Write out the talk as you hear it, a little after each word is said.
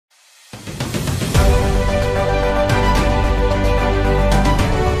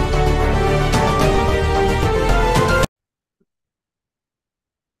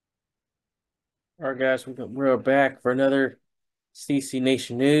All right, guys, we're back for another CC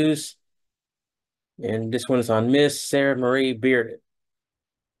Nation news, and this one is on Miss Sarah Marie Bearden.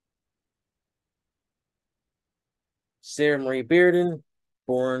 Sarah Marie Bearden,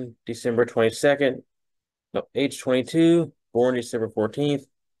 born December 22nd, no, age 22, born December 14th,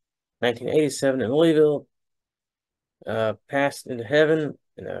 1987 in Louisville, passed into heaven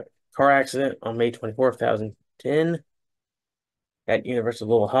in a car accident on May 24th, 2010 at University of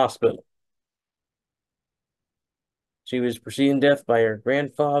Louisville Hospital. She was preceding death by her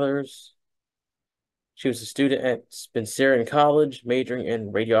grandfathers. She was a student at Spencer College, majoring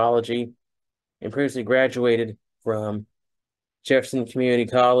in radiology, and previously graduated from Jefferson Community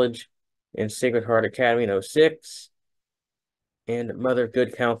College and Sacred Heart Academy in 06 and Mother of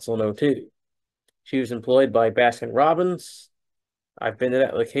Good Counsel in 02. She was employed by Baskin Robbins. I've been to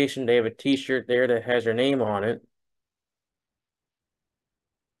that location. They have a t-shirt there that has her name on it.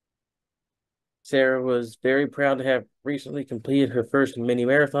 Sarah was very proud to have recently completed her first mini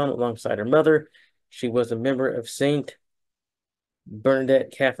marathon alongside her mother. She was a member of St.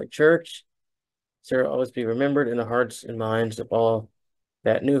 Bernadette Catholic Church. Sarah will always be remembered in the hearts and minds of all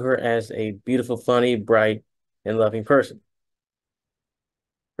that knew her as a beautiful, funny, bright, and loving person.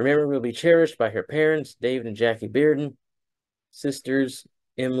 Remember, will be cherished by her parents, David and Jackie Bearden, sisters,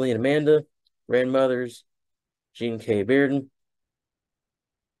 Emily and Amanda, grandmothers, Jean K. Bearden,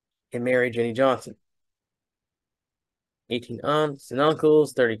 and Mary Jenny Johnson, 18 aunts and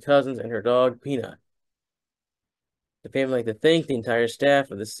uncles, 30 cousins, and her dog, Peanut. The family would like to thank the entire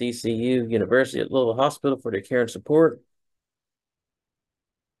staff of the CCU University at Louisville Hospital for their care and support.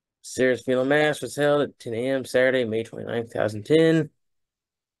 Sarah's funeral mass was held at 10 a.m. Saturday, May 29, 2010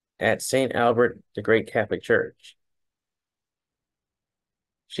 at St. Albert, the Great Catholic Church.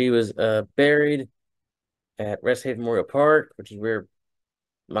 She was buried at Rest Haven Memorial Park, which is where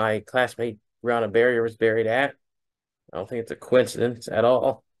my classmate Brianna Barrier was buried at. I don't think it's a coincidence at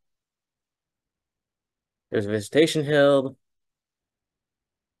all. There's a visitation held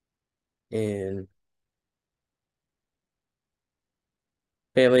and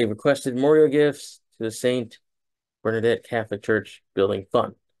family requested memorial gifts to the St. Bernadette Catholic Church Building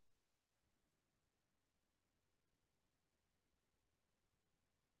Fund.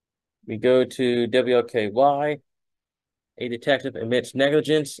 We go to WLKY. A detective admits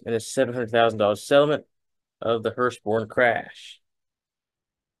negligence in a $700,000 settlement of the Hurstbourne crash.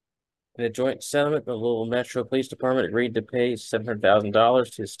 In a joint settlement, the Louisville Metro Police Department agreed to pay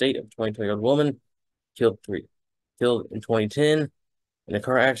 $700,000 to the state of a 22-year-old woman killed in 2010 in a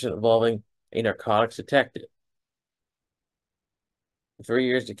car accident involving a narcotics detective. For 3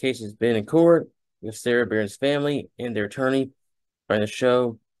 years, the case has been in court with Sarah Bearden's family and their attorney trying to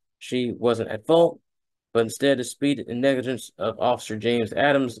show she wasn't at fault, but instead the speed and negligence of Officer James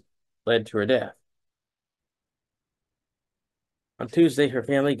Adams led to her death. On Tuesday, her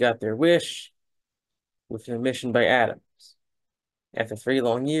family got their wish with an admission by Adams. After 3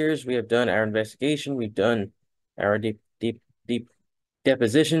 long years, we have done our investigation. We've done our deep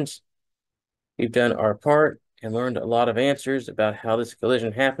depositions. We've done our part and learned a lot of answers about how this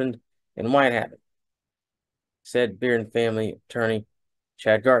collision happened and why it happened, said Bearden family attorney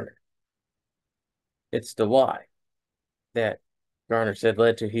Chad Gardner. It's the why that Garner said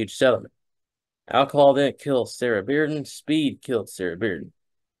led to a huge settlement. Alcohol didn't kill Sarah Bearden. Speed killed Sarah Bearden,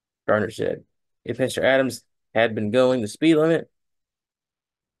 Garner said. If Mr. Adams had been going the speed limit,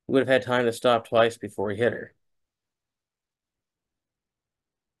 he would have had time to stop twice before he hit her.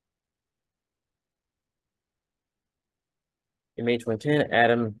 In May 2010,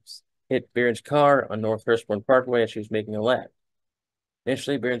 Adams hit Bearden's car on North Hurstbourne Parkway as she was making a lap.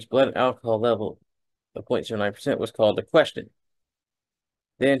 Initially, Bearden's blood alcohol level of 0.09% was called to question.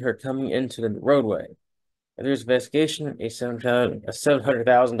 Then her coming into the roadway. After this investigation, a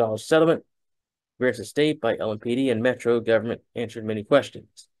 $700,000 settlement Bearden's estate by LMPD and Metro government answered many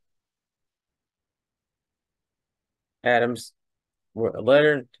questions. Adams wrote a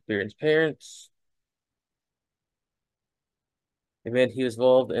letter to Bearden's parents. It meant he was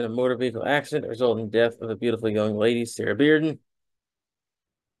involved in a motor vehicle accident that resulted in the death of a beautiful young lady, Sarah Bearden.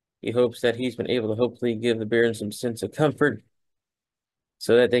 He hopes that he's been able to hopefully give the Beardens some sense of comfort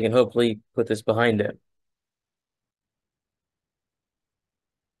so that they can hopefully put this behind them.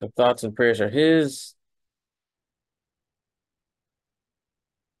 The thoughts and prayers are his.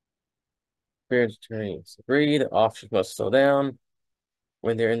 Bearden's attorneys agree that officers must slow down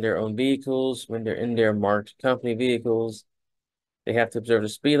when they're in their own vehicles, when they're in their marked company vehicles. They have to observe the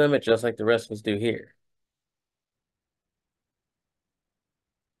speed limit just like the rest of us do here.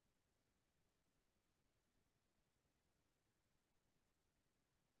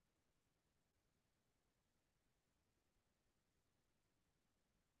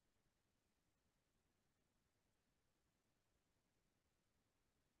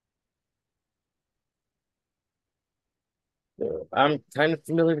 I'm kind of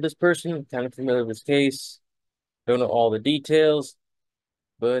familiar with this person, kind of familiar with this case. Don't know all the details,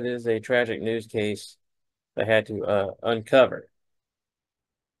 but it is a tragic news case I had to uncover.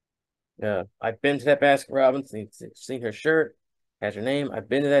 I've been to that Baskin Robbins, seen her shirt, has her name. I've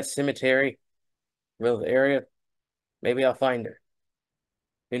been to that cemetery, middle of the area. Maybe I'll find her.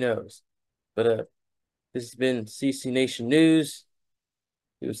 Who knows? But this has been CC Nation News.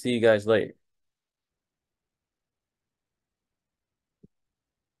 We'll see you guys later.